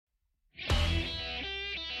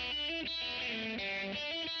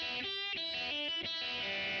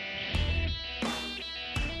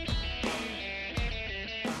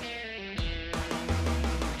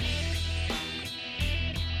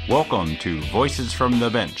Welcome to Voices from the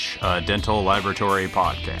Bench, a dental laboratory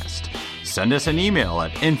podcast. Send us an email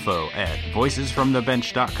at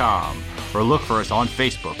info@voicesfromthebench.com or look for us on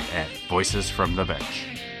Facebook at Voices from the Bench.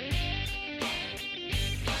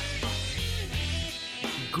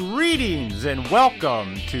 Greetings and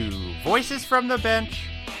welcome to Voices from the Bench.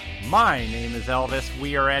 My name is Elvis.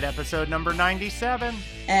 We are at episode number 97.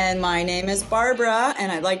 And my name is Barbara,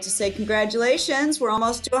 and I'd like to say congratulations. We're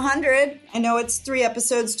almost to 100. I know it's 3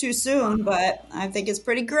 episodes too soon, but I think it's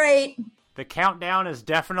pretty great. The countdown is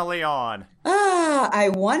definitely on. I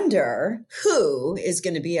wonder who is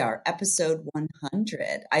going to be our episode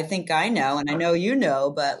 100. I think I know, and I know you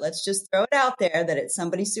know, but let's just throw it out there that it's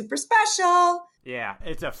somebody super special. Yeah,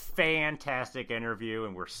 it's a fantastic interview,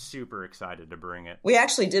 and we're super excited to bring it. We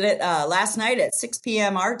actually did it last night at 6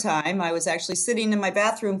 p.m. our time. I was actually sitting in my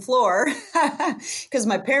bathroom floor because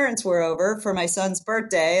my parents were over for my son's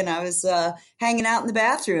birthday, and I was hanging out in the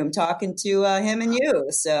bathroom talking to him and you.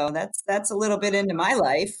 So that's a little bit into my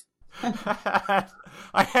life.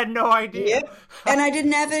 I had no idea. Yep. And I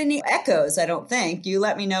didn't have any echoes, I don't think. You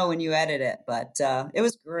let me know when you edit it, but it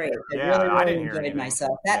was great. I really enjoyed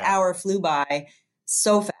myself. That hour flew by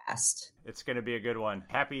so fast. It's going to be a good one.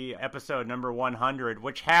 Happy episode number 100,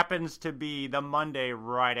 which happens to be the Monday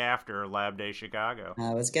right after Lab Day Chicago.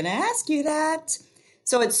 I was going to ask you that.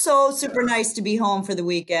 So it's so super nice to be home for the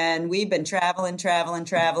weekend. We've been traveling,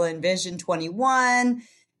 Vision 21.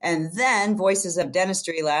 And then Voices of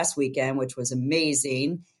Dentistry last weekend, which was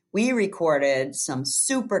amazing. We recorded some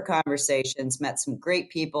super conversations, met some great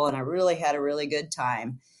people, and I really had a really good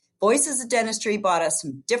time. Voices of Dentistry brought us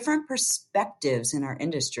some different perspectives in our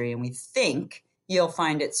industry, and we think you'll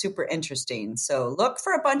find it super interesting. So look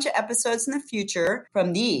for a bunch of episodes in the future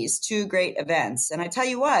from these 2 great events. And I tell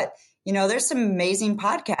you what, there's some amazing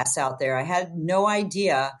podcasts out there. I had no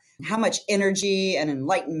idea how much energy and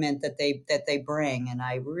enlightenment that they bring. And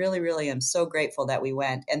I really, really am so grateful that we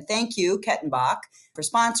went. And thank you, Kettenbach, for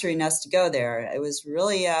sponsoring us to go there. It was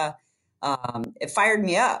really, it fired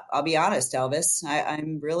me up. I'll be honest, Elvis.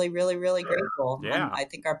 I'm really, really, really grateful. Yeah. I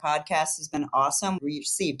think our podcast has been awesome. We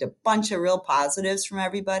received a bunch of real positives from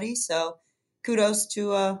everybody. So kudos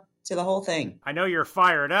to the whole thing. I know you're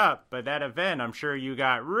fired up, but that event, I'm sure you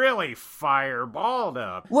got really fireballed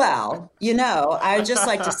up. Well, I'd just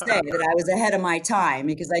like to say that I was ahead of my time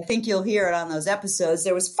because I think you'll hear it on those episodes.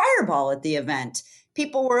 There was fireball at the event.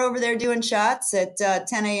 People were over there doing shots at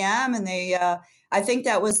 10 a.m. and they, I think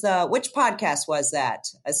that was, which podcast was that?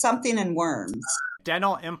 Something and Worms.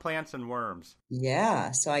 Dental Implants and Worms.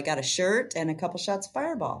 Yeah. So I got a shirt and a couple shots of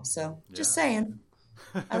fireball. So just saying,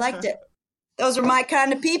 I liked it. Those are my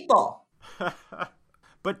kind of people.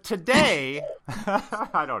 But today,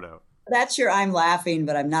 I don't know. That's your I'm laughing,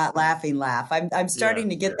 but I'm not laughing laugh. I'm starting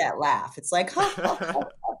to get that laugh. It's like, all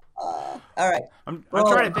right. I'm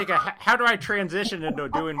trying to think of how do I transition into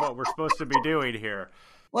doing what we're supposed to be doing here?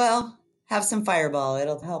 Well, have some fireball.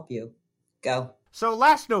 It'll help you. Go. So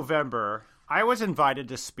last November, I was invited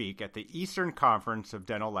to speak at the Eastern Conference of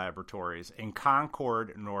Dental Laboratories in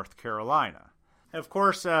Concord, North Carolina. Of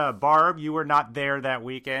course, Barb, you were not there that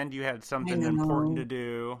weekend. You had something important to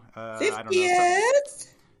do. 50th?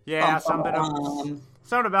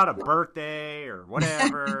 Something about a birthday or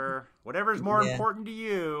whatever. Whatever's more important to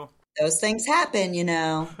you. Those things happen,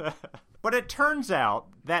 But it turns out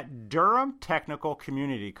that Durham Technical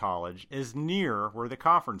Community College is near where the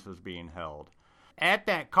conference was being held. At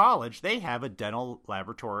that college, they have a dental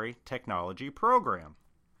laboratory technology program.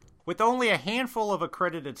 With only a handful of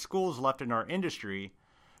accredited schools left in our industry,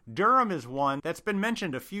 Durham is one that's been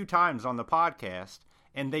mentioned a few times on the podcast,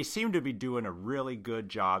 and they seem to be doing a really good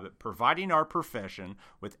job at providing our profession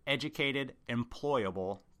with educated,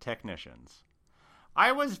 employable technicians.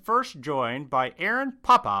 I was first joined by Aaron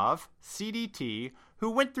Popov, CDT,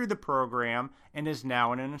 who went through the program and is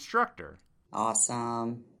now an instructor.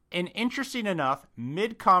 Awesome. And interesting enough,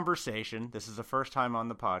 mid-conversation, this is the first time on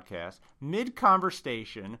the podcast,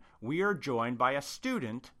 mid-conversation, we are joined by a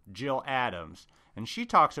student, Jill Adams, and she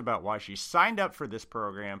talks about why she signed up for this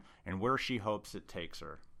program and where she hopes it takes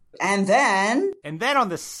her. And then on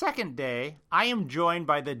the second day, I am joined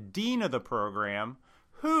by the dean of the program,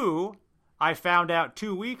 who I found out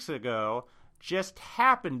 2 weeks ago just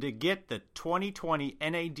happened to get the 2020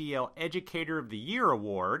 NADL Educator of the Year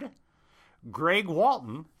award. Greg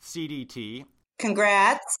Walton, CDT.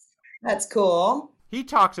 Congrats. That's cool. He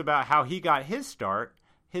talks about how he got his start,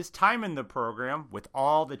 his time in the program with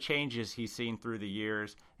all the changes he's seen through the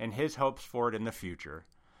years, and his hopes for it in the future.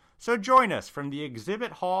 So join us from the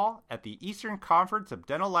exhibit hall at the Eastern Conference of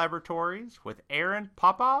Dental Laboratories with Aaron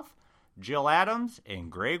Popov, Jill Adams,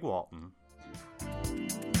 and Greg Walton.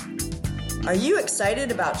 Are you excited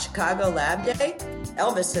about Chicago Lab Day?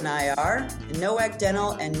 Elvis and I are, and NOAC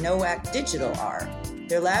Dental and NOAC Digital are.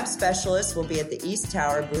 Their lab specialists will be at the East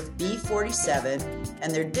Tower booth B47,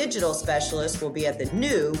 and their digital specialists will be at the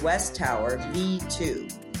new West Tower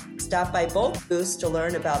V2. Stop by both booths to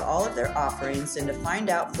learn about all of their offerings and to find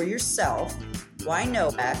out for yourself why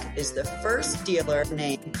NOAC is the first dealer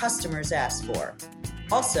name customers ask for.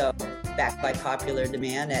 Also, backed by popular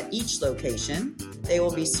demand at each location, they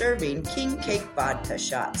will be serving King Cake vodka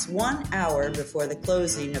shots 1 hour before the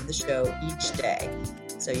closing of the show each day.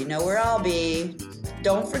 So you know where I'll be.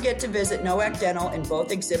 Don't forget to visit NOAC Dental in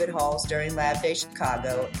both exhibit halls during Lab Day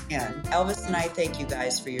Chicago. And Elvis and I thank you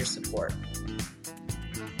guys for your support.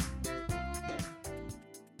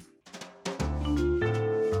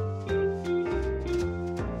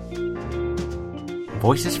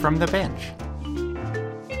 Voices from the Bench.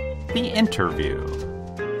 The interview.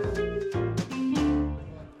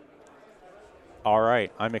 All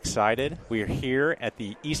right, I'm excited. We are here at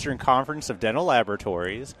the Eastern Conference of Dental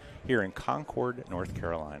Laboratories here in Concord, North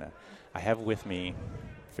Carolina. I have with me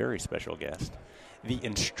a very special guest, the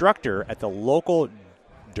instructor at the local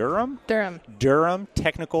Durham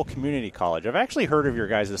Technical Community College. I've actually heard of your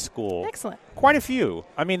guys' school. Excellent. Quite a few.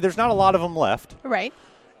 I mean, there's not a lot of them left. Right.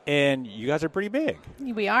 And you guys are pretty big.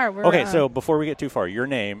 We are. Okay, so before we get too far, your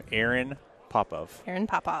name, Aaron Popov. Aaron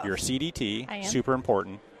Popov. Your CDT, I am. super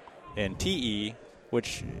important, and TE,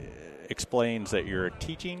 which explains that you're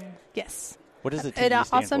teaching. Yes. What does the TE It stand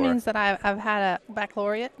also for? means that I've had a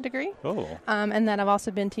baccalaureate degree. Oh. And that I've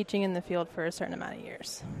also been teaching in the field for a certain amount of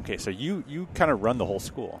years. Okay, so you kind of run the whole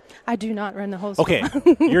school. I do not run the whole school. Okay,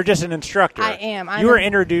 you're just an instructor. I am. You were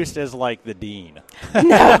introduced as like the dean.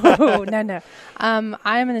 No.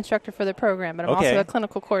 I am an instructor for the program, but I'm Okay. also a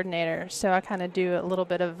clinical coordinator. So I kind of do a little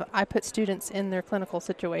bit of, I put students in their clinical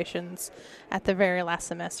situations at the very last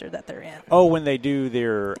semester that they're in. Oh, when they do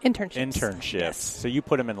their Internships. Yes. So you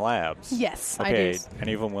put them in labs. Yes, Okay, I do.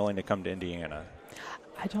 any of them willing to come to Indiana?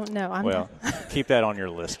 I don't know. Well, keep that on your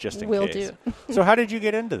list just in Will case. do. So how did you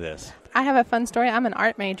get into this? I have a fun story. I'm an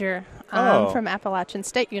art major Oh. from Appalachian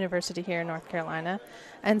State University here in North Carolina.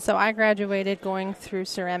 And so I graduated going through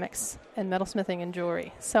ceramics and metalsmithing and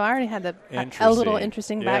jewelry. So I already had a little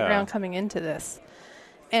interesting background coming into this.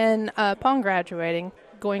 And upon graduating,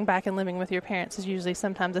 going back and living with your parents is usually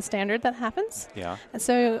sometimes a standard that happens. Yeah. And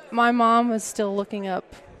so my mom was still looking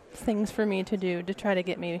up things for me to do to try to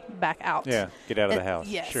get me back out. Yeah, get out of the house.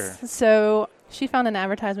 Yes. Sure. So she found an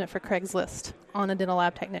advertisement for Craigslist on a dental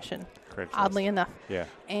lab technician, Craigslist. oddly enough. Yeah.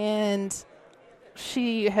 And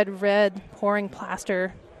she had read pouring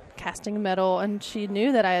plaster, casting metal, and she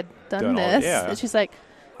knew that I had done this. And she's like,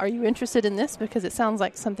 "Are you interested in this? Because it sounds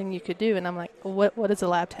like something you could do." And I'm like, "What is a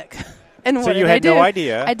lab tech?" And so what you did had I do? no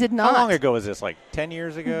idea. I did not. How long ago was this? Like 10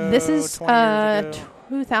 years ago? This is 20 years ago?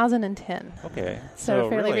 2010. Okay. So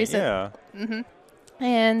fairly really, recent. Yeah. Mm-hmm.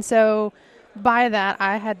 And so by that,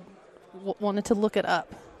 I had wanted to look it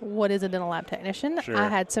up. What is a dental lab technician? Sure. I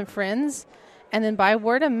had some friends. And then by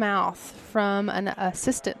word of mouth from an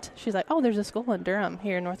assistant, she's like, "Oh, there's a school in Durham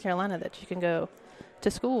here in North Carolina that you can go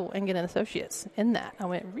to school and get an associate's in that." I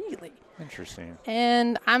went, "Really?" Interesting.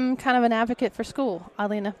 And I'm kind of an advocate for school.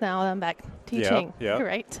 Oddly enough, now that I'm back teaching. Yeah. You're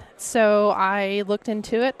right. So I looked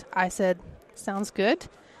into it. I said, "Sounds good.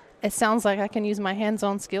 It sounds like I can use my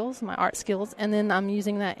hands-on skills, my art skills, and then I'm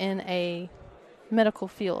using that in a medical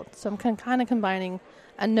field." So I'm kind of combining.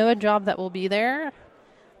 I know a job that will be there,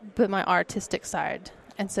 but my artistic side.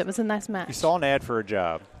 And so it was a nice match. You saw an ad for a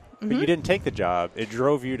job, but you didn't take the job. It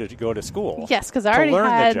drove you to go to school. Yes, because I already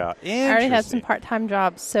had the job. I already had some part-time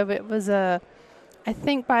jobs. So it was I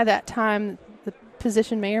think by that time the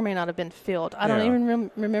position may or may not have been filled. I don't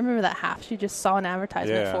even remember that half. She just saw an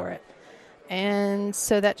advertisement for it. And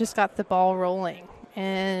so that just got the ball rolling.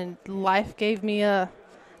 And life gave me a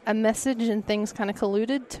message, and things kind of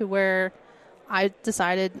colluded to where I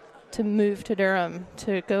decided to move to Durham,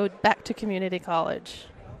 to go back to community college.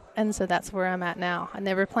 And so that's where I'm at now. I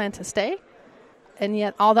never planned to stay, and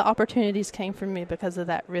yet all the opportunities came from me because of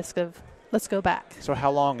that risk of, let's go back. So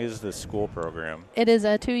how long is the school program? It is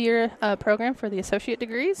a 2-year program for the associate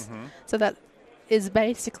degrees. Mm-hmm. So that is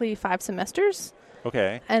basically 5 semesters.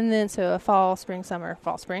 Okay. And then so a fall, spring, summer,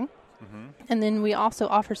 fall, spring. Mm-hmm. And then we also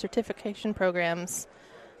offer certification programs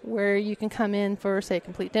where you can come in for, say,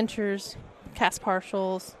 complete dentures, cast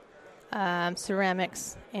partials,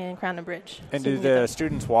 ceramics, and crown and bridge. And So do you can get the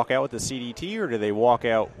students walk out with the CDT, or do they walk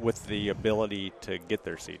out with the ability to get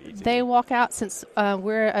their CDT? They walk out, since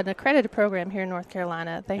we're an accredited program here in North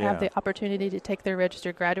Carolina. They have Yeah. the opportunity to take their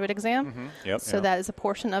registered graduate exam. Mm-hmm. Yep. So that is a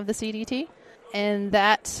portion of the CDT. And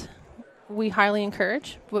that we highly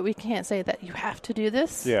encourage, but we can't say that you have to do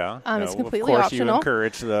this. Yeah. It's completely of course optional. You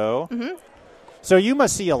encourage, though. Mm-hmm. So you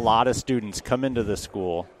must see a lot of students come into the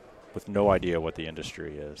school with no idea what the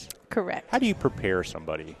industry is. Correct. How do you prepare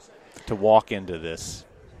somebody to walk into this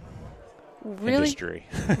industry?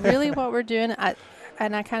 Really what we're doing, I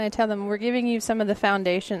kind of tell them, we're giving you some of the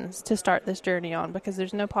foundations to start this journey on, because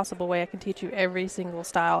there's no possible way I can teach you every single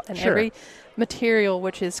style and every material,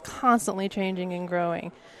 which is constantly changing and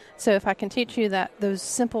growing. So if I can teach you those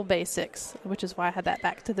simple basics, which is why I had that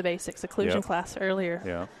back to the basics occlusion class earlier.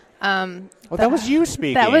 Yeah. That was you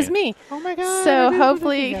speaking. That was me. Oh my God. So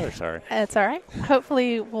hopefully, sorry. It's all right.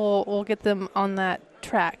 Hopefully we'll get them on that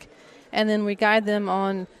track, and then we guide them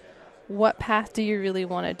on what path do you really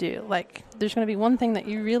want to do. Like, there's going to be one thing that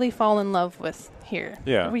you really fall in love with here.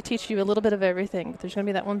 Yeah. We teach you a little bit of everything. There's going to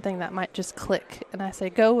be that one thing that might just click, and I say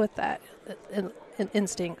go with that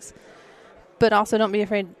instincts. But also don't be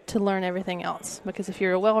afraid to learn everything else, because if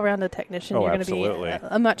you're a well-rounded technician, you're going to be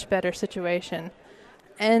a much better situation.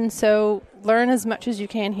 And so learn as much as you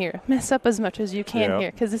can here. Mess up as much as you can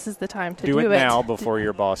here, because this is the time to do it. Do it now before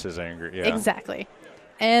your boss is angry. Yeah. Exactly.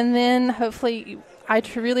 And then hopefully I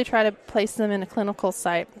really try to place them in a clinical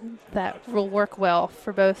site that will work well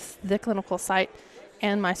for both the clinical site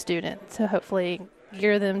and my student, to hopefully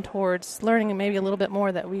gear them towards learning maybe a little bit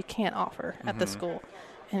more that we can't offer at the school,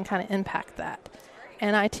 and kind of impact that.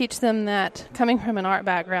 And I teach them that, coming from an art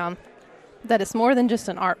background, that it's more than just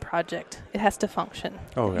an art project. It has to function.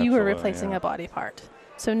 You are replacing a body part.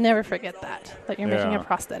 So never forget that you're making a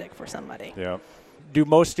prosthetic for somebody. Yeah. Do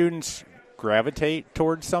most students gravitate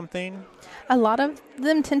towards something? A lot of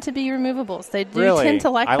them tend to be removables. They do really? tend to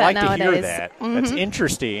like that nowadays. I like to hear that. That's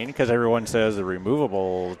interesting, because everyone says the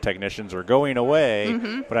removable technicians are going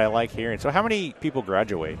away, but I like hearing. So how many people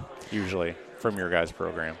graduate usually from your guys'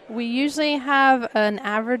 program? We usually have an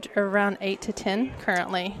average around 8 to 10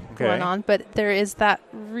 currently going on, but there is that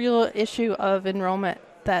real issue of enrollment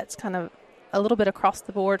that's kind of a little bit across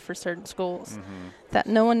the board for certain schools, that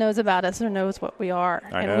no one knows about us or knows what we are.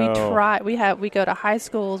 We go to high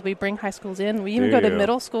schools, we bring high schools in, we even go to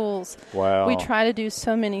middle schools. Wow. We try to do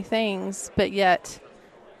so many things, but yet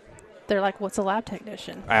they're like, what's a lab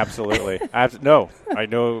technician? Absolutely. No, I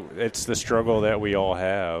know it's the struggle that we all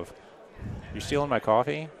have. You stealing my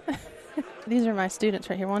coffee? These are my students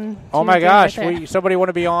right here. Oh my gosh, somebody want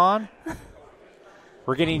to be on?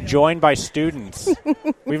 We're getting joined by students.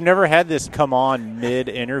 We've never had this come on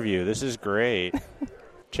mid-interview. This is great.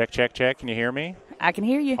 Check, check, check. Can you hear me? I can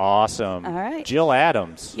hear you. Awesome. All right. Jill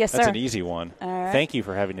Adams. Yes, That's sir. an easy one. All right. Thank you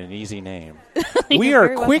for having an easy name. We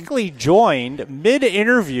are quickly joined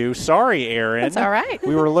mid-interview. Sorry, Aaron. That's all right.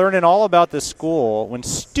 We were learning all about the school when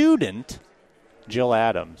student Jill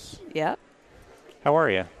Adams. Yep. How are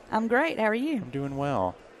you? I'm great. How are you? I'm doing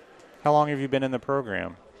well. How long have you been in the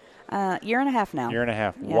program? Year and a half now. Year and a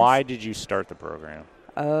half. Yes. Why did you start the program?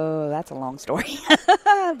 Oh, that's a long story.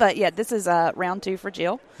 But, yeah, this is round 2 for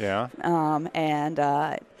Jill. Yeah. And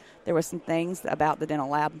there were some things about the dental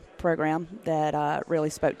lab program that really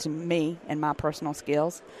spoke to me and my personal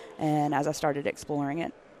skills. And as I started exploring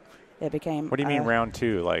it, it became... What do you mean round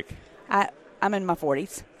 2? Like, I'm in my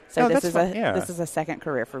 40s. So this is a second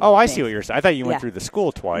career for me. Oh, I see what you're saying. I thought you went through the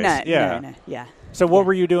school twice. No. So what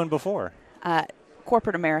were you doing before?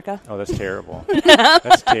 Corporate America. Oh, that's terrible.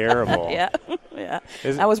 That's terrible. Yeah.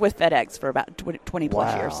 I was with FedEx for about 20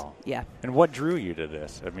 plus years. Yeah. And what drew you to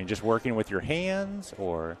this? I mean, just working with your hands,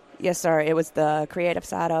 or? Yes, sir. It was the creative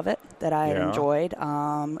side of it that I enjoyed.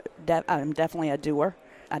 I'm definitely a doer.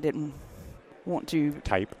 I didn't want to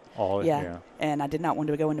type all. Yeah. And I did not want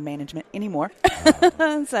to go into management anymore.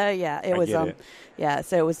 Oh. So it was.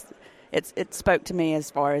 So it was. It spoke to me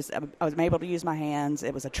as far as I was able to use my hands.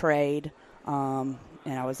 It was a trade. And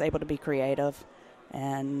I was able to be creative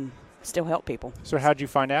and still help people. So how'd you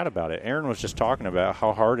find out about it? Aaron was just talking about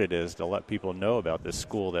how hard it is to let people know about this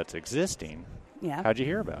school that's existing. Yeah. How'd you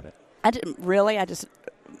hear about it? I didn't really.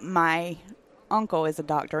 My uncle is a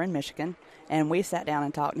doctor in Michigan, and we sat down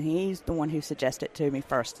and talked, and he's the one who suggested it to me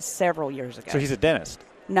first several years ago. So he's a dentist?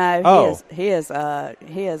 No, he is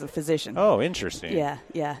a physician. Oh, interesting.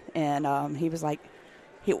 Yeah. And he was like,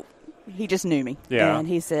 he just knew me. Yeah. And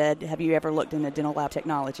he said, have you ever looked into dental lab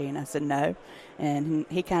technology? And I said, no. And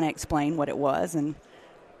he kind of explained what it was. And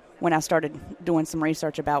when I started doing some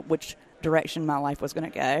research about which direction my life was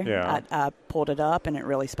going to go, I pulled it up, and it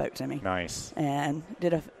really spoke to me. Nice. And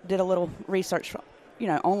did a little research,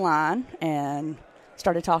 online, and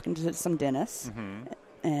started talking to some dentists,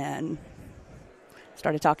 and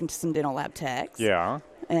started talking to some dental lab techs. Yeah.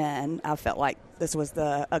 And I felt like this was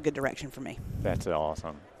a good direction for me. That's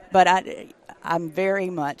awesome. But I'm very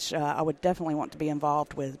much, I would definitely want to be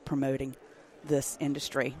involved with promoting this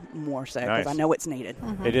industry more so because I know it's needed.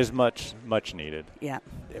 Mm-hmm. It is much needed. Yeah.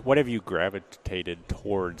 What have you gravitated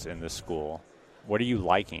towards in the school? What are you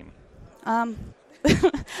liking? I'm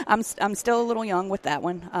still a little young with that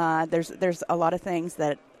one. There's a lot of things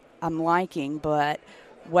that I'm liking, but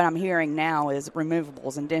what I'm hearing now is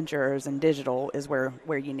removables and dentures and digital is where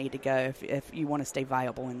you need to go if you want to stay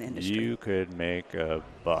viable in the industry. You could make a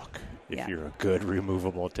buck if you're a good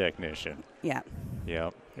removable technician. Yeah.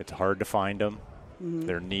 Yep. It's hard to find them. Mm-hmm.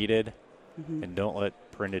 They're needed. Mm-hmm. And don't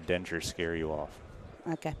let printed dentures scare you off.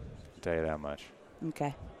 Okay. I'll tell you that much.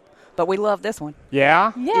 Okay. But we love this one.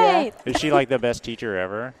 Yeah? Yay! Yeah. Is she like the best teacher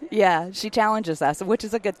ever? Yeah, she challenges us, which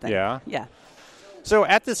is a good thing. Yeah? Yeah. So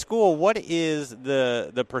at the school, what is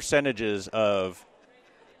the percentages of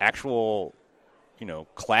actual,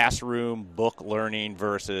 classroom book learning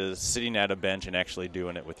versus sitting at a bench and actually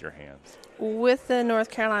doing it with your hands? With the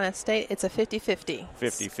North Carolina State, it's a 50-50.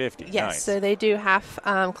 50-50, Yes, nice. So they do half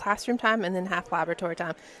classroom time and then half laboratory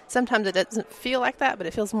time. Sometimes it doesn't feel like that, but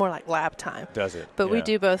it feels more like lab time. Does it? But we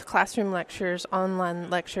do both classroom lectures,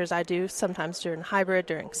 online lectures. I do sometimes during hybrid,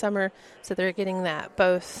 during summer. So they're getting that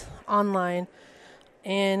both online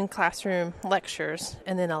and classroom lectures,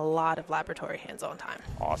 and then a lot of laboratory hands-on time.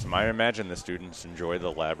 Awesome. I imagine the students enjoy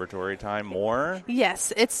the laboratory time more.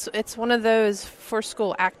 Yes, it's one of those for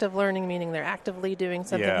school active learning, meaning they're actively doing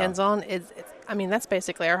something hands-on. That's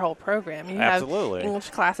basically our whole program. You Absolutely. have English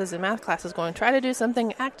classes and math classes going, try to do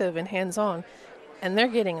something active and hands-on, and they're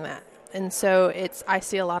getting that. And so I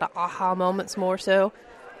see a lot of aha moments more so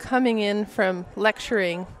coming in from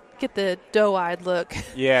lecturing, get the doe-eyed look.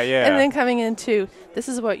 Yeah. And then coming into, this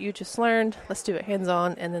is what you just learned, let's do it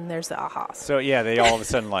hands-on, and then there's the ahas. So, they all of a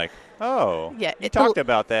sudden you talked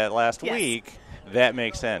about that last week. That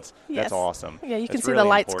makes sense. Yes. That's awesome. Yeah, you can That's see really the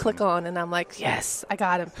lights important. click on, and I'm like, yes, I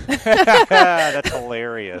got him. That's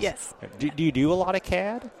hilarious. Yes. Do you do a lot of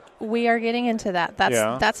CAD? We are getting into that.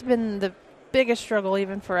 That's been the biggest struggle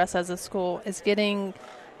even for us as a school is getting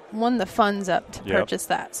the funds up to purchase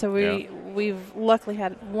that. So we've luckily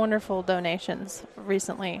had wonderful donations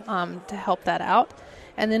recently to help that out.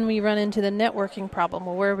 And then we run into the networking problem.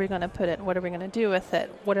 Well, where are we going to put it? What are we going to do with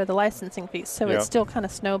it? What are the licensing fees? So it still kind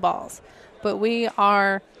of snowballs. But we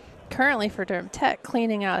are currently for Durham Tech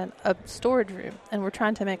cleaning out a storage room, and we're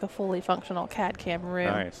trying to make a fully functional CAD/CAM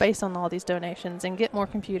room based on all these donations and get more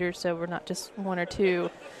computers so we're not just one or two,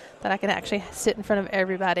 that I can actually sit in front of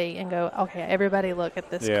everybody and go, okay, everybody look at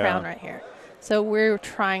this crown right here. So we're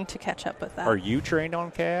trying to catch up with that. Are you trained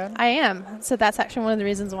on CAD? I am. So that's actually one of the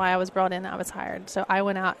reasons why I was brought in. I was hired. So I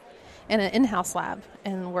went out in an in-house lab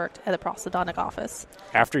and worked at a prosthodontic office.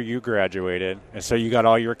 After you graduated, and so you got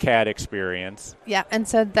all your CAD experience. Yeah, and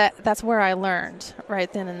so that's where I learned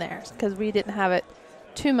right then and there, because we didn't have it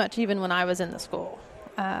too much even when I was in the school.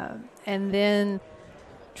 And then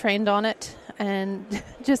trained on it, and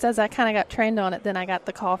just as I kind of got trained on it, then I got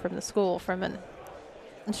the call from the school from an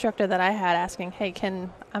instructor that I had asking, hey,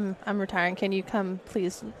 I'm retiring, can you come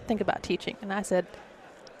please think about teaching? And I said,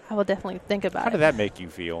 I will definitely think about it. How did that make you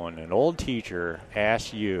feel when an old teacher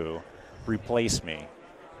asked you, replace me?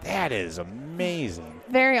 That is amazing.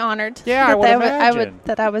 Very honored. Yeah, I would imagine.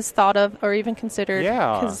 That I was thought of or even considered.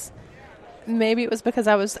 Yeah. Because maybe it was because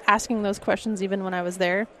I was asking those questions even when I was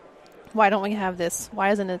there. Why don't we have this?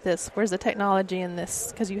 Why isn't it this? Where's the technology in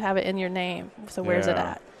this? Because you have it in your name. So where's it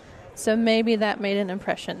at? So maybe that made an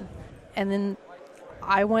impression. And then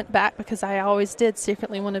I went back because I always did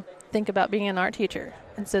secretly want to think about being an art teacher.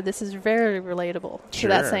 And so this is very relatable to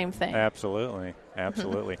that same thing. Absolutely.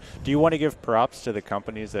 Do you want to give props to the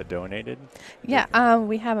companies that donated? Yeah,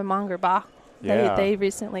 we have a Monger Ba. Yeah. They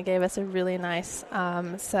recently gave us a really nice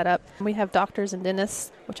setup. We have doctors and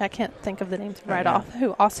dentists, which I can't think of the names right off,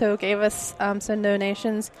 who also gave us some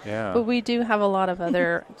donations. Yeah. But we do have a lot of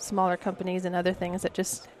other smaller companies and other things that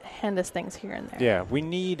just hand us things here and there. Yeah, we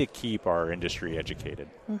need to keep our industry educated.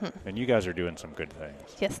 Mm-hmm. And you guys are doing some good things.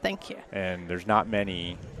 Yes, thank you. And there's not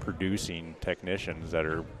many producing technicians that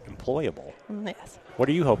are employable. Yes. What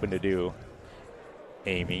are you hoping to do,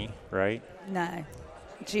 Amy, right? No.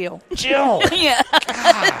 Jill. Yeah.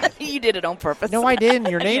 God. You did it on purpose. No, I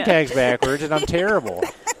didn't. Your name tag's backwards, and I'm terrible.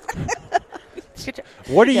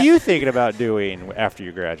 What are you thinking about doing after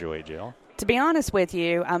you graduate, Jill? To be honest with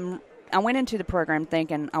you, I went into the program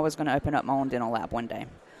thinking I was going to open up my own dental lab one day.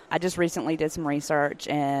 I just recently did some research,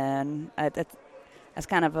 and that's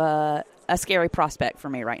kind of a scary prospect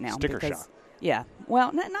for me right now. Sticker shock. Yeah.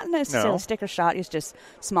 Well, not necessarily sticker shock. It's just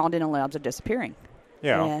small dental labs are disappearing.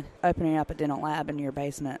 and opening up a dental lab in your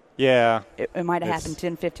basement. Yeah. It might have happened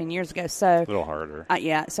 10, 15 years ago. So a little harder.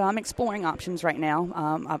 So I'm exploring options right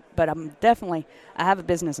now. But I have a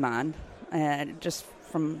business mind, just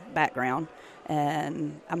from background.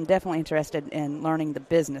 And I'm definitely interested in learning the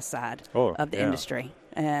business side of the industry.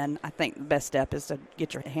 And I think the best step is to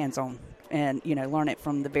get your hands on and, learn it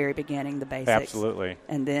from the very beginning, the basics. Absolutely.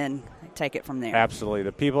 And then take it from there. Absolutely.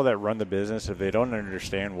 The people that run the business, if they don't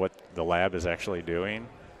understand what the lab is actually doing,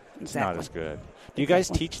 it's not as good. Do you guys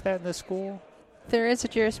teach that in the school? There is a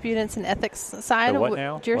jurisprudence and ethics side. What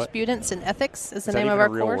now? Jurisprudence and ethics is the name of our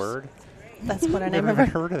real course. Word? That's what our name I've of our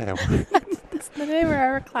never heard of that word. That's the name of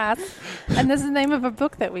our class, and this is the name of a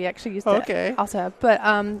book that we actually used to also have. But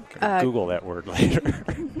Google that word later.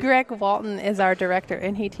 Greg Walton is our director,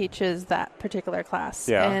 and he teaches that particular class.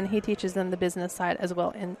 Yeah. And he teaches them the business side as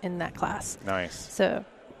well in that class. Nice. So,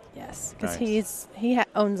 yes, because he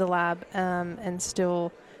owns a lab and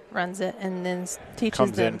still runs it, and then teaches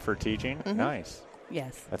Comes them. in for teaching? Mm-hmm. Nice.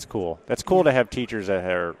 Yes. That's cool. That's cool to have teachers that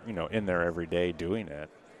are, in there every day doing it.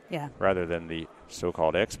 Yeah. Rather than the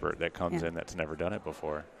so-called expert that comes in that's never done it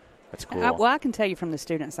before. That's cool. I can tell you from the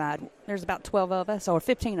student side, there's about 12 of us or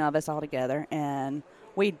 15 of us altogether, and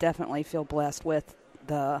we definitely feel blessed with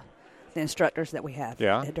the instructors that we have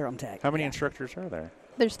at Durham Tech. How many instructors are there?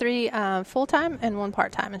 There's 3 full-time and 1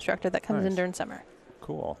 part-time instructor that comes in during summer.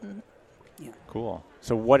 Cool. Mm-hmm. Yeah. Cool.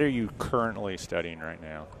 So what are you currently studying right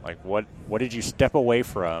now? Like what did you step away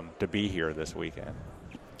from to be here this weekend?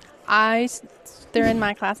 They're in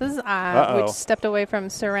my classes, which stepped away from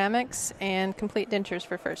ceramics and complete dentures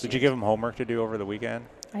for first year. Did you give them homework to do over the weekend?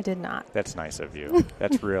 I did not. That's nice of you.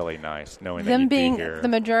 That's really nice, knowing them that you'd being be here. The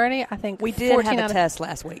majority, I think. We did have a test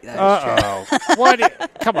last week, though. What?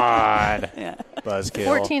 Come on. Yeah. Buzzkill.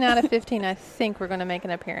 14 out of 15, I think we're going to make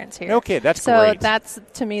an appearance here. Okay, that's So great. that's,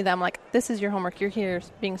 to me, I'm like, this is your homework. You're here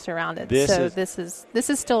being surrounded. This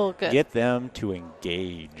is still good. Get them to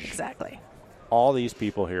engage. Exactly. All these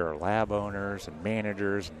people here are lab owners and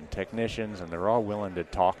managers and technicians, and they're all willing to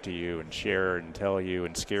talk to you and share and tell you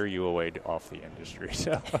and scare you away off the industry.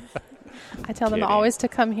 So I tell them always to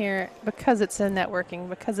come here because it's in networking,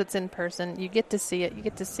 because it's in person. You get to see it. You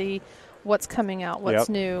get to see what's coming out, what's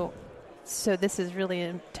new. So this is really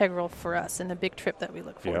integral for us and a big trip that we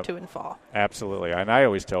look forward to in fall. Absolutely. And I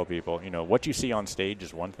always tell people, what you see on stage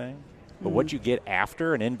is one thing, but what you get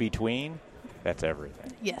after and in between, that's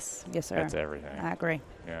everything. Yes. Yes, sir. That's everything. I agree.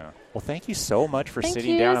 Yeah. Well, thank you so much for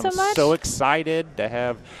sitting down. I'm so excited to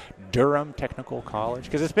have Durham Technical College,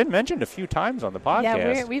 because it's been mentioned a few times on the podcast.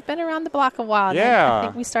 Yeah, we've been around the block a while. Yeah. I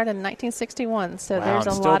think we started in 1961, so there's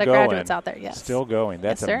a lot of graduates out there. Yes. Still going.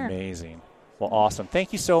 That's amazing. Well, awesome.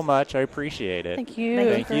 Thank you so much. I appreciate it. Thank you.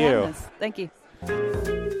 Thank you. Thank you.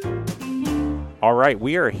 All right,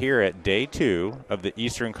 we are here at day 2 of the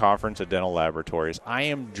Eastern Conference of Dental Laboratories. I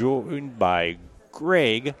am joined by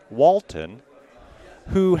Greg Walton,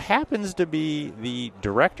 who happens to be the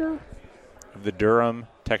director of the Durham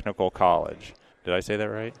Technical College. Did I say that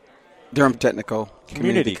right? Durham Technical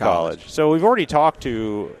Community College. So we've already talked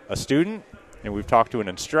to a student, and we've talked to an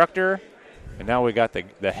instructor, and now we got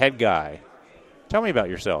the head guy. Tell me about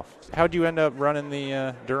yourself. How did you end up running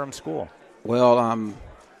the Durham school? Well,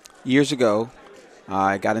 years ago,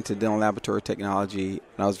 I got into dental laboratory technology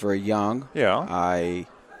when I was very young. Yeah. I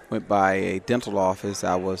went by a dental office.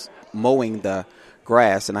 I was mowing the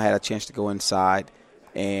grass, and I had a chance to go inside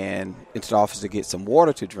and into the office to get some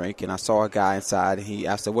water to drink. And I saw a guy inside, and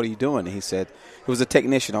I said, "What are you doing?" And he said, he was a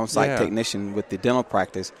technician, on-site technician with the dental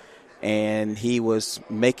practice, and he was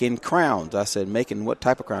making crowns. I said, "Making what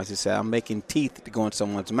type of crowns?" He said, "I'm making teeth to go in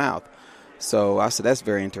someone's mouth." So I said, "That's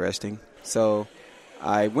very interesting." So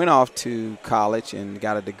I went off to college and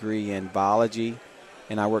got a degree in biology,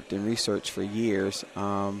 and I worked in research for years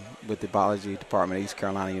with the biology department at East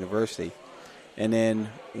Carolina University. And then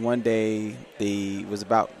one day, it was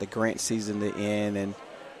about the grant season to end, and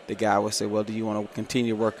the guy would say, "Well, do you want to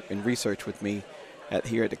continue to work in research with me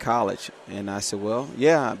here at the college?" And I said, "Well,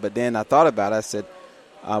 yeah." But then I thought about it. I said,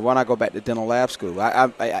 "Why don't I go back to dental lab school?"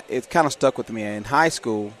 It kind of stuck with me. In high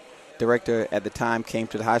school, director at the time came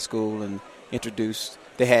to the high school and introduced.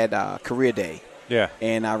 They had career day. Yeah.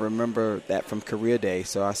 And I remember that from career day.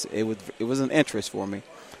 So it was an interest for me.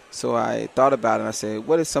 So I thought about it, and I said,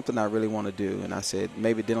 what is something I really want to do? And I said,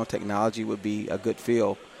 maybe dental technology would be a good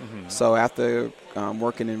field. Mm-hmm. So after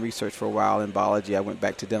working in research for a while in biology, I went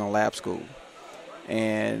back to dental lab school.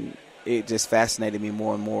 And it just fascinated me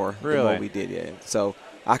more and more the more we did it. So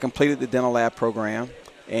I completed the dental lab program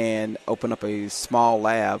and opened up a small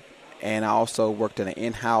lab. And I also worked in an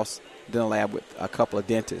in-house dental lab with a couple of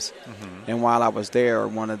dentists. Mm-hmm. And while I was there,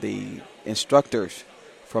 one of the instructors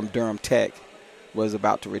from Durham Tech was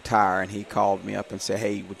about to retire, and he called me up and said,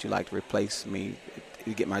 hey, would you like to replace me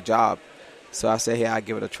to get my job? So I said, hey, I'll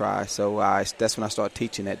give it a try. So that's when I started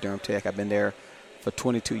teaching at Durham Tech. I've been there for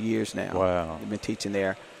 22 years now. Wow. I've been teaching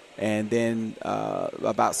there. And then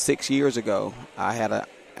about 6 years ago, I had an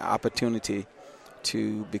opportunity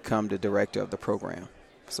to become the director of the program.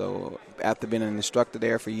 So after being an instructor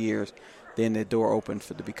there for years, then the door opened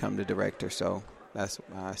to become the director. So that's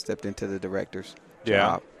why I stepped into the director's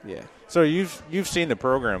job. Yeah. So you've seen the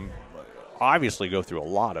program obviously go through a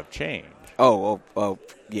lot of change. Oh,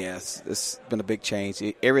 yes. It's been a big change.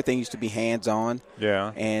 Everything used to be hands-on.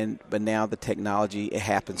 Yeah. But now the technology, it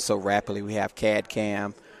happens so rapidly. We have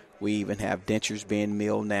CAD/CAM. We even have dentures being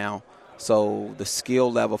milled now. So the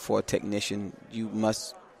skill level for a technician, you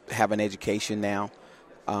must have an education now.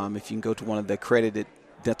 If you can go to one of the accredited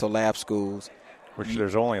dental lab schools. Which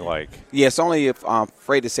there's only it's only, I'm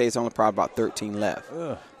afraid to say it's only probably about 13 left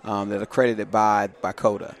that are accredited by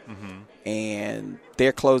CODA. Mm-hmm. And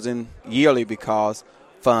they're closing yearly because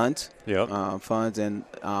funds. Yep. Funds, and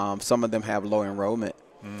some of them have low enrollment.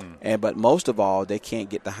 But most of all, they can't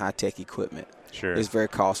get the high-tech equipment. Sure. It's very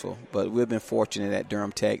costly. But we've been fortunate at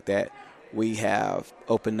Durham Tech that we have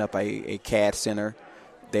opened up a CAD center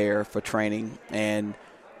there for training. And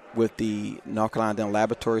with the North Carolina Dental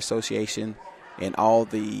Laboratory Association and all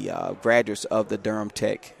the graduates of the Durham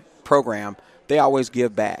Tech program, they always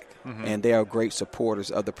give back. Mm-hmm. And they are great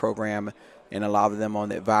supporters of the program, and a lot of them on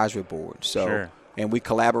the advisory board. So, sure. And we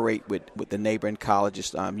collaborate with the neighboring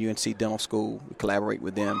colleges, UNC Dental School. We collaborate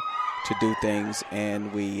with them to do things,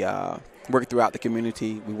 and we work throughout the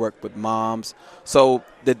community. We work with moms. So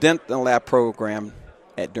the dental lab program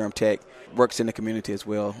at Durham Tech works in the community as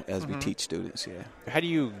well as we teach students. Yeah. How do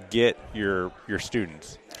you get your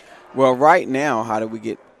students? Well, right now, how do we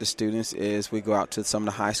get the students is we go out to some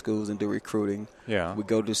of the high schools and do recruiting. Yeah. We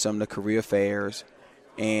go to some of the career fairs,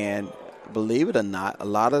 and believe it or not,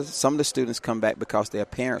 some of the students come back because their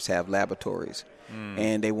parents have laboratories,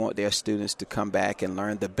 and they want their students to come back and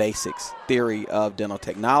learn the basics, theory of dental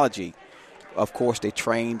technology. Of course, they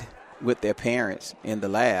trained with their parents in the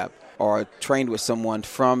lab or trained with someone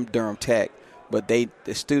from Durham Tech, but the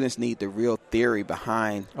students need the real theory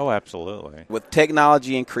behind. Oh, absolutely. With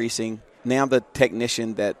technology increasing, now the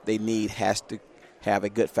technician that they need has to have a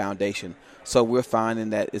good foundation. So we're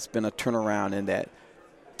finding that it's been a turnaround in that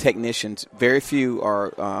technicians, very few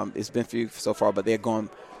are, it's been few so far, but they're coming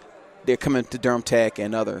to Durham Tech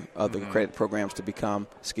and other accredited programs to become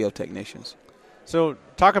skilled technicians. So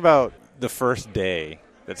talk about the first day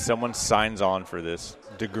that someone signs on for this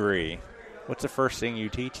degree. What's the first thing you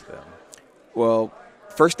teach them? Well,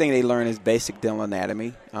 first thing they learn is basic dental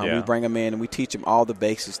anatomy. We bring them in and we teach them all the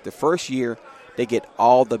basics. The first year, they get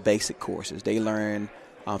all the basic courses. They learn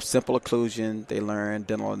simple occlusion. They learn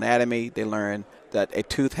dental anatomy. They learn that a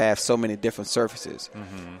tooth has so many different surfaces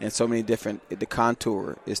and so many different, the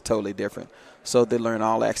contour is totally different. So they learn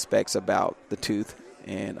all aspects about the tooth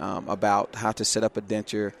and about how to set up a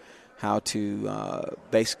denture, how to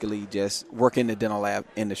basically just work in the dental lab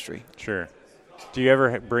industry. Sure. Do you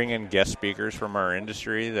ever bring in guest speakers from our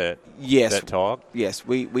industry that talk? Yes,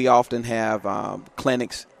 we often have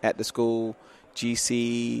clinics at the school,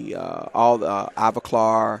 GC, all the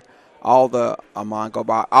Ivoclar, all the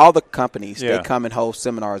Amangobar, all the companies. They come and hold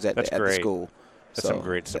seminars at the school. That's some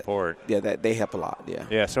great support. That they help a lot.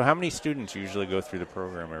 Yeah. So how many students usually go through the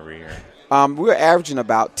program every year? We're averaging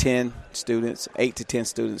about 10 students, 8 to 10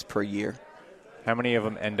 students per year. How many of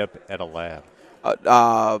them end up at a lab?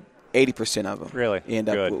 80% of them really end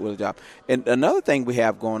up with a job. And another thing we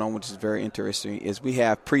have going on, which is very interesting, is we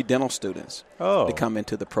have pre-dental students that come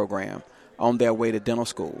into the program on their way to dental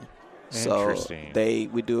school. So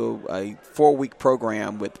we do a 4-week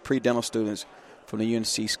program with pre-dental students from the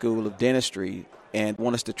UNC School of Dentistry and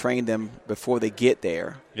want us to train them before they get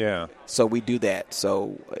there. Yeah. So we do that.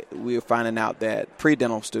 So we're finding out that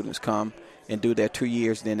pre-dental students come and do their 2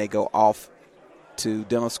 years, and then they go off to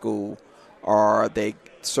dental school, or they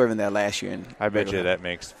serving their last year. I bet you that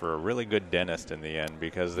makes for a really good dentist in the end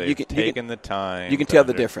because they've taken the time. You can tell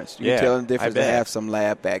the difference. You can tell the difference. They have some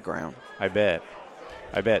lab background. I bet.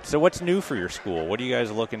 So what's new for your school? What are you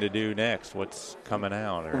guys looking to do next? What's coming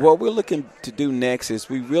out? What we're looking to do next is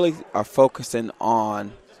we really are focusing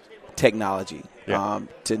on technology,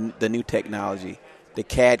 to the new technology, the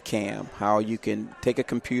CAD/CAM, how you can take a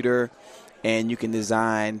computer and you can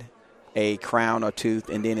design a crown or tooth,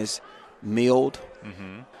 and then it's milled,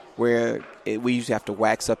 where we usually have to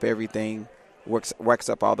wax up everything, wax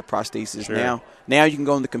up all the prostheses. Sure. Now you can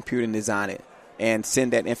go on the computer and design it and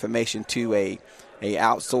send that information to a a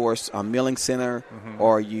outsourced milling center,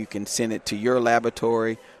 or you can send it to your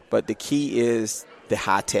laboratory. But the key is the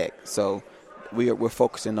high tech. So we're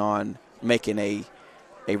focusing on making a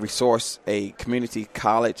community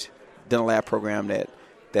college dental lab program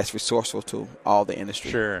that's resourceful to all the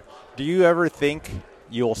industry. Sure. Do you ever think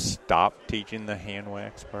you'll stop teaching the hand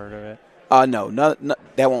wax part of it? No,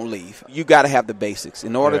 that won't leave. You got to have the basics.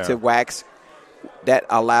 In order to wax, that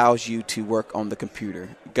allows you to work on the computer.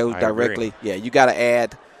 Go directly. Agree. Yeah, you got to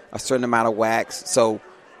add a certain amount of wax. So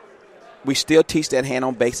we still teach that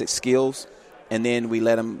hand-on basic skills, and then we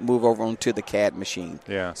let them move over onto the CAD machine.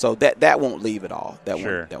 Yeah. So that won't leave at all. That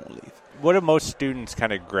won't leave. What do most students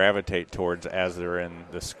kind of gravitate towards as they're in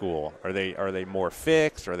the school? Are they more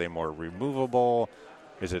fixed? Are they more removable?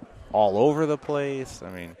 Is it all over the place?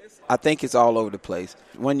 I think it's all over the place.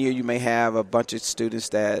 One year you may have a bunch of students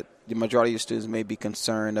that the majority of your students may be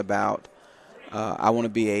concerned about, I want to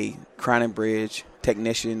be a crown and bridge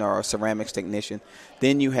technician or a ceramics technician.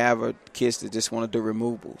 Then you have kids that just want to do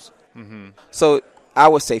removables. Mm-hmm. So I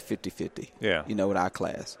would say 50-50, with our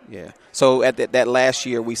class. Yeah. So at that last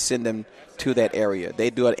year, we send them to that area.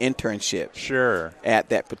 They do an internship at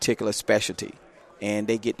that particular specialty, and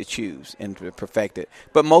they get to choose and to perfect it.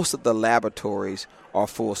 But most of the laboratories are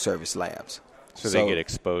full-service labs. So they get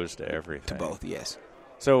exposed to everything. To both, yes.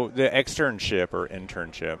 So the externship or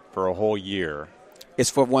internship for a whole year? It's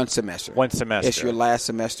for one semester. One semester. It's your last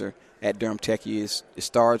semester at Durham Tech. It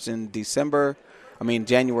starts in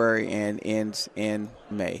January and ends in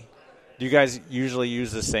May. Do you guys usually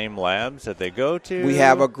use the same labs that they go to? We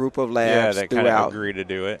have a group of labs that throughout. kind of agree to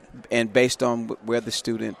do it. And based on where the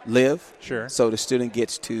student live. Sure. So the student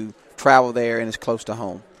gets to travel there and it's close to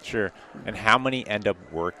home. Sure. And how many end up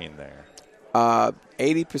working there?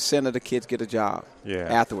 80% of the kids get a job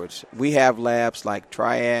afterwards. We have labs like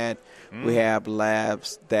Triad. We have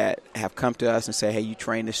labs that have come to us and say, hey, you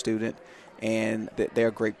train the student. And they're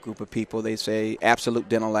a great group of people. They say Absolute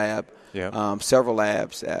Dental Lab. Several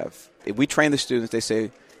labs have. If we train the students, they say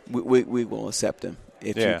we will accept them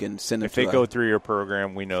if you can send them to us. If they go through your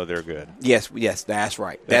program, we know they're good. Yes, that's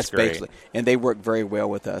right. That's basically. And they work very well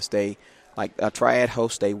with us. They Triad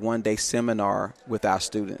hosts a one-day seminar with our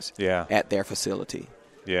students at their facility.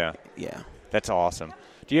 Yeah. That's awesome.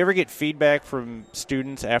 Do you ever get feedback from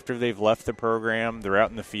students after they've left the program? They're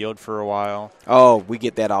out in the field for a while. Oh, we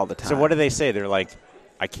get that all the time. So what do they say? They're like,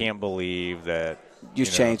 I can't believe that you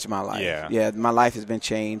changed my life. Yeah, my life has been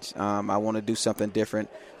changed. I want to do something different.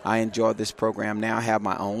 I enjoy this program. Now I have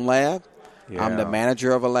my own lab. I'm the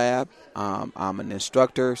manager of a lab. I'm an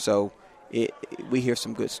instructor. So we hear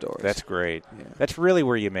some good stories. That's great. Yeah. That's really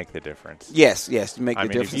where you make the difference. Yes, you make the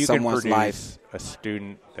difference in someone's life. If you can produce a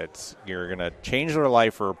student you're going to change their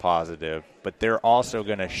life for a positive, but they're also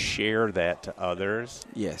going to share that to others.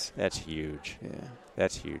 Yes. That's huge. Yeah.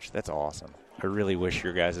 That's huge. That's awesome. I really wish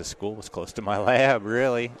your guys' school was close to my lab,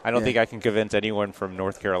 really. I don't think I can convince anyone from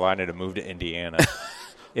North Carolina to move to Indiana.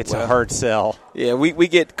 It's a hard sell. Yeah, we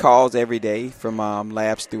get calls every day from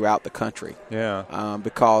labs throughout the country. Yeah.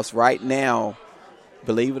 Because right now,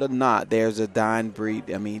 believe it or not, there's a dying breed.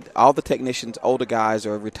 All the technicians, older guys,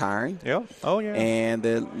 are retiring. Yeah. Oh, yeah. And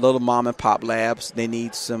the little mom and pop labs, they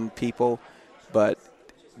need some people. But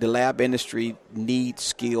the lab industry needs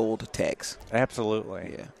skilled techs.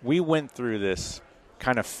 Absolutely. Yeah. We went through this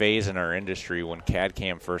kind of phase in our industry when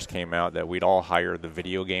CAD/CAM first came out that we'd all hire the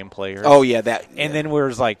video game players. Oh, yeah. And then we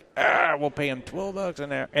was like, we'll pay them $12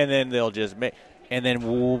 an hour. And then they'll just make. And then,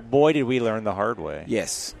 boy, did we learn the hard way.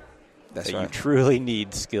 Yes. That's right. You truly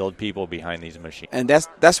need skilled people behind these machines. And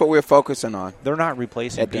that's what we're focusing on. They're not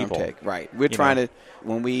replacing at people. Tech. Right. We're trying to,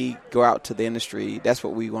 when we go out to the industry, that's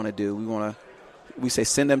what we want to do. We say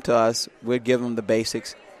send them to us. We'll give them the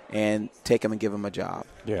basics and take them and give them a job.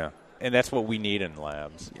 Yeah. And that's what we need in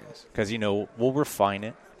labs. Yes. Because, we'll refine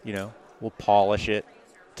it, we'll polish it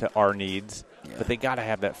to our needs. Yeah. But they got to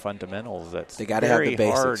have that fundamentals that's very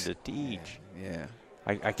hard to teach. Yeah.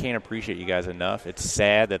 I can't appreciate you guys enough. It's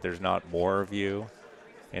sad that there's not more of you.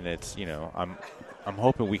 And it's, I'm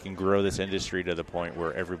hoping we can grow this industry to the point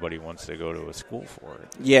where everybody wants to go to a school for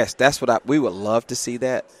it. Yes, that's what we would love to see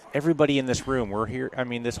that. Everybody in this room, we're here.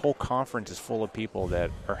 This whole conference is full of people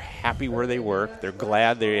that are happy where they work. They're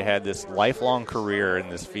glad they had this lifelong career in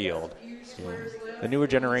this field. Yeah. The newer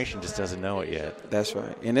generation just doesn't know it yet. That's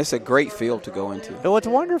right. And it's a great field to go into. Oh, it's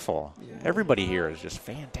wonderful. Yeah. Everybody here is just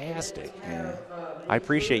fantastic. Yeah. I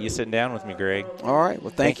appreciate you sitting down with me, Greg. All right.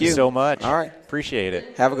 Well, thank you so much. All right. Appreciate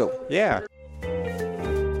it. Have a good one. Yeah.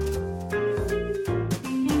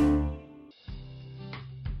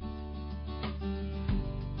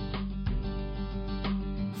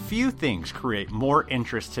 Few things create more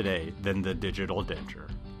interest today than the digital denture.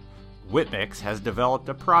 Whitmix has developed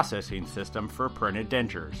a processing system for printed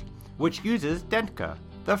dentures, which uses Dentka,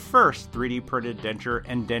 the first 3D printed denture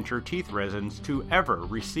and denture teeth resins to ever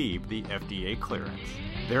receive the FDA clearance.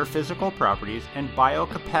 Their physical properties and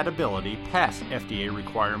biocompatibility pass FDA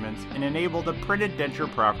requirements and enable the printed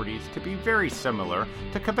denture properties to be very similar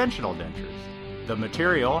to conventional dentures. The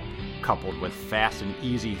material, coupled with fast and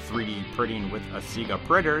easy 3D printing with Asiga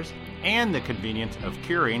printers and the convenience of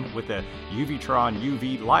curing with a UVtron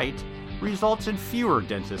UV light, results in fewer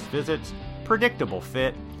dentist visits, predictable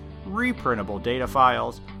fit, reprintable data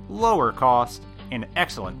files, lower cost, and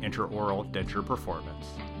excellent intraoral denture performance.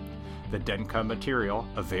 The Dentka material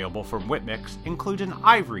available from Whitmix includes an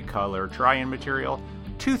ivory color try-in material,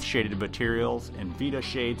 tooth-shaded materials in Vita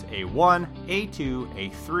shades A1,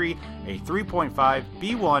 A2, A3, A3.5,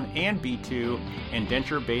 B1, and B2, and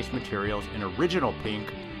denture-based materials in original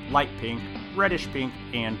pink, light pink, reddish pink,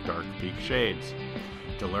 and dark pink shades.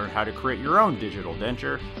 To learn how to create your own digital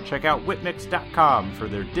denture, check out Whitmix.com for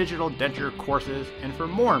their digital denture courses and for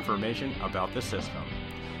more information about the system.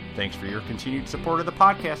 Thanks for your continued support of the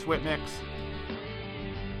podcast, Whitmix.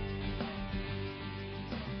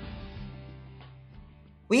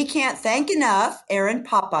 We can't thank enough Aaron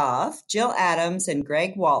Popov, Jill Adams, and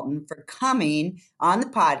Greg Walton for coming on the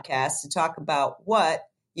podcast to talk about what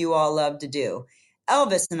you all love to do.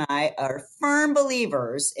 Elvis and I are firm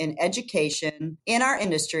believers in education in our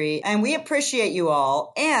industry, and we appreciate you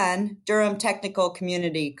all and Durham Technical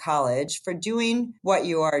Community College for doing what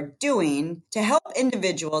you are doing to help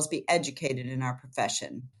individuals be educated in our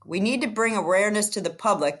profession. We need to bring awareness to the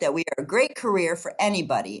public that we are a great career for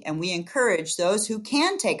anybody, and we encourage those who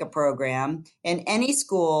can take a program in any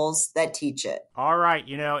schools that teach it. All right,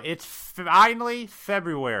 it's finally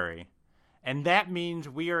February. And that means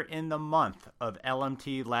we are in the month of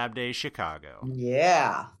LMT Lab Day Chicago.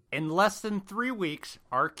 Yeah. In less than 3 weeks,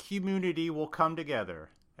 our community will come together,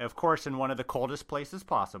 of course, in one of the coldest places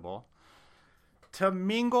possible, to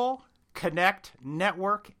mingle, connect,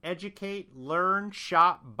 network, educate, learn,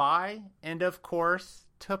 shop, buy, and of course,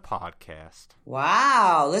 to podcast.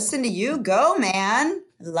 Wow. Listen to you go, man.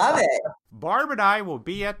 Love it. Barb and I will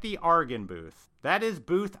be at the Argon booth. That is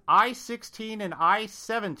booth I-16 and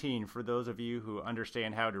I-17 for those of you who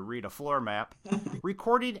understand how to read a floor map,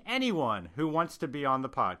 recording anyone who wants to be on the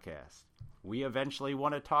podcast. We eventually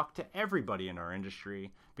want to talk to everybody in our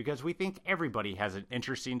industry because we think everybody has an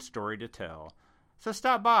interesting story to tell. So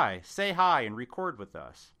stop by, say hi, and record with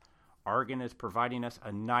us. Argon is providing us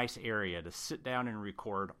a nice area to sit down and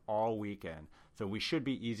record all weekend, so we should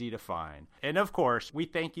be easy to find. And of course, we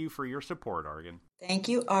thank you for your support, Argon. Thank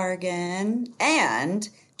you, Argon. And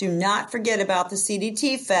do not forget about the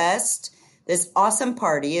CDT Fest. This awesome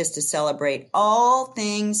party is to celebrate all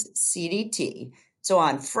things CDT. So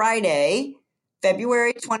on Friday,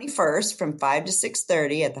 February 21st from 5 to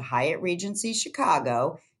 6:30 at the Hyatt Regency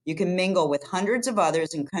Chicago, you can mingle with hundreds of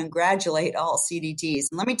others and congratulate all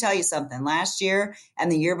CDTs. And let me tell you something. Last year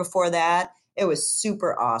and the year before that, it was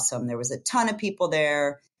super awesome. There was a ton of people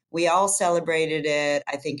there. We all celebrated it.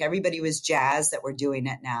 I think everybody was jazzed that we're doing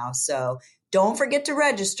it now. So don't forget to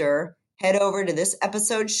register. Head over to this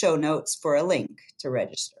episode's show notes for a link to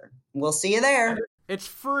register. We'll see you there. It's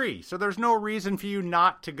free, so there's no reason for you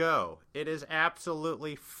not to go. It is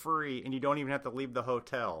absolutely free, and you don't even have to leave the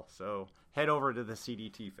hotel. So head over to the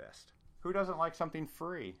CDT Fest. Who doesn't like something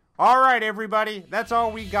free? All right, everybody. That's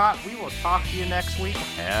all we got. We will talk to you next week.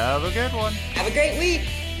 Have a good one. Have a great week.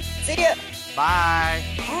 See ya. Bye.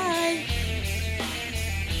 Bye.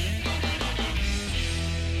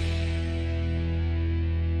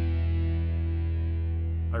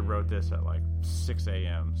 I wrote this at like 6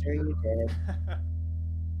 a.m. Sure you did.